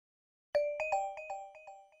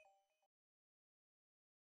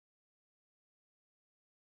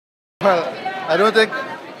Well, I don't think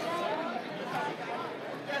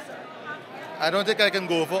I can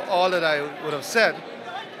go over all that I would have said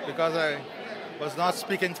because I was not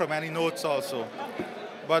speaking from any notes also.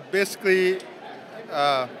 But basically,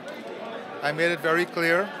 uh, I made it very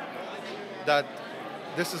clear that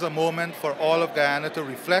this is a moment for all of Guyana to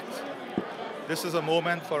reflect. This is a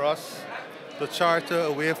moment for us to charter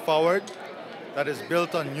a way forward that is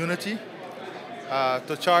built on unity,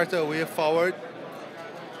 to charter a way forward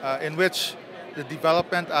in which the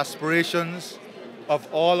development aspirations of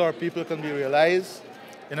all our people can be realized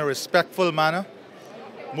in a respectful manner.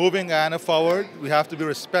 Moving Guyana forward, we have to be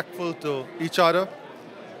respectful to each other.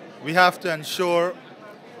 We have to ensure,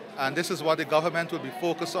 and this is what the government will be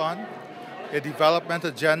focused on, a development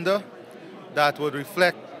agenda that would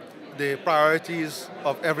reflect the priorities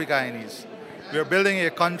of every Guyanese. We are building a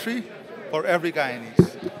country for every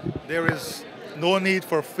Guyanese. There is no need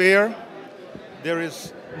for fear. There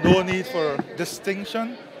is no need for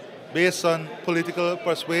distinction based on political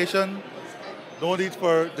persuasion. No need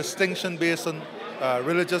for distinction based on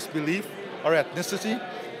religious belief or ethnicity.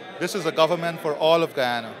 This is a government for all of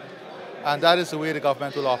Guyana, and that is the way the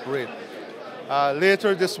government will operate.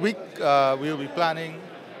 Later this week, we will be planning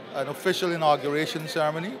an official inauguration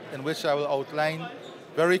ceremony in which I will outline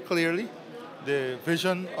very clearly the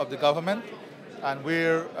vision of the government and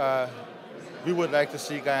where we would like to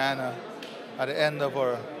see Guyana at the end of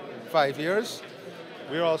our 5 years.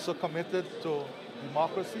 We are also committed to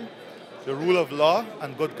democracy, the rule of law,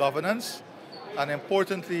 and good governance. And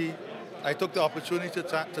importantly, I took the opportunity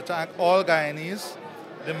to thank all Guyanese,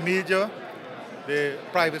 the media, the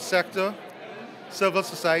private sector, civil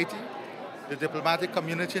society, the diplomatic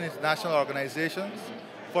community and international organizations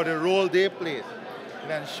for the role they played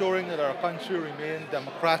in ensuring that our country remain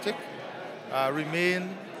democratic,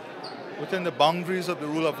 remain within the boundaries of the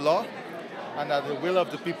rule of law, and that the will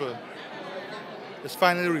of the people is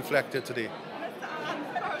finally reflected today.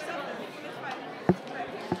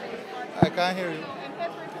 I can't hear you. In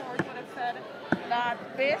his report would have said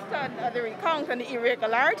that based on the recount and the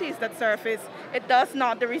irregularities that surface,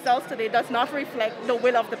 the results today does not reflect the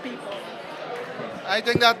will of the people. I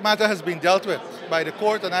think that matter has been dealt with by the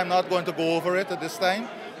court, and I'm not going to go over it at this time.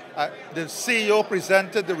 The CEO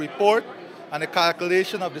presented the report and the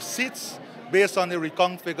calculation of the seats based on the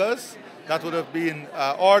recount figures that would have been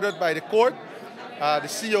ordered by the court. The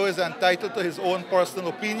CEO is entitled to his own personal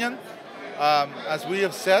opinion. As we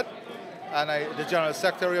have said, and the General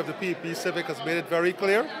Secretary of the PEP Civic has made it very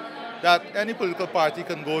clear that any political party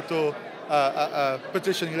can go to a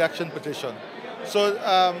petition, election petition. So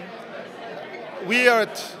we are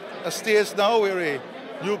at a stage now where a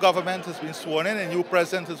new government has been sworn in, a new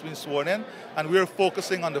president has been sworn in, and we're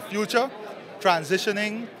focusing on the future,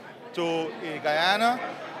 transitioning to a Guyana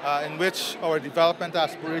in which our development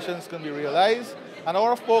aspirations can be realized. And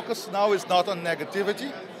our focus now is not on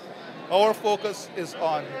negativity. Our focus is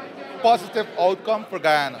on positive outcome for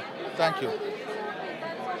Guyana. Thank you.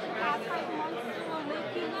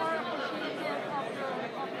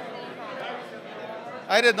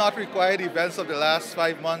 I did not require the events of the last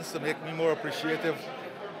 5 months to make me more appreciative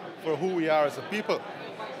for who we are as a people.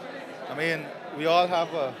 I mean, we all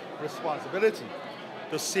have a responsibility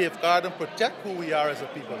to safeguard and protect who we are as a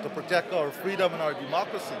people, to protect our freedom and our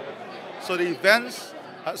democracy. So the events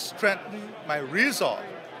have strengthened my resolve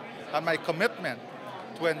and my commitment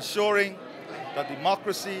to ensuring that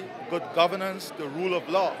democracy, good governance, the rule of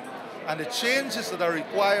law, and the changes that are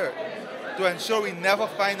required to ensure we never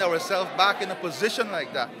find ourselves back in a position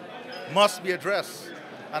like that must be addressed.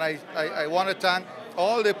 And I want to thank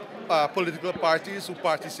all the political parties who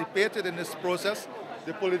participated in this process,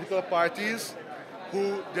 the political parties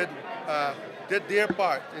who did their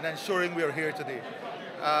part in ensuring we are here today.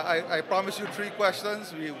 I promised you 3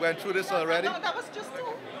 questions. We went through this already. No, that was just 2.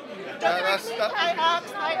 I asked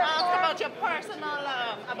about your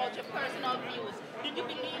personal views. Did you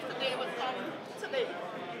believe today would come today?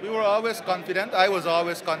 We were always confident. I was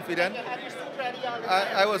always confident.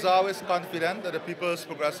 I was always confident that the People's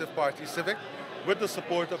Progressive Party Civic, with the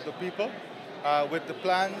support of the people, with the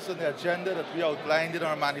plans and the agenda that we outlined in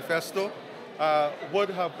our manifesto, would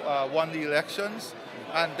have won the elections,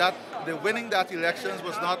 and that the winning that elections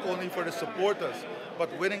was not only for the supporters, but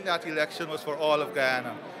winning that election was for all of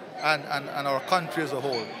Guyana and our country as a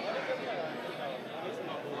whole.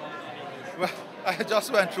 Well, I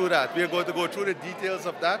just went through that. We are going to go through the details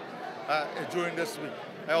of that during this week.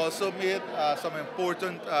 I also made some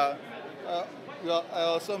important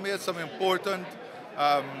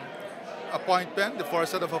appointment, the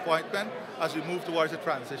first set of appointment, as we move towards the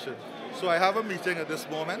transition. So I have a meeting at this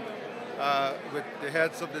moment with the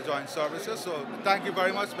heads of the joint services. So thank you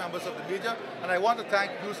very much, members of the media. And I want to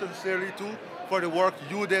thank you sincerely, too, for the work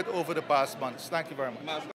you did over the past months. Thank you very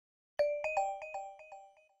much.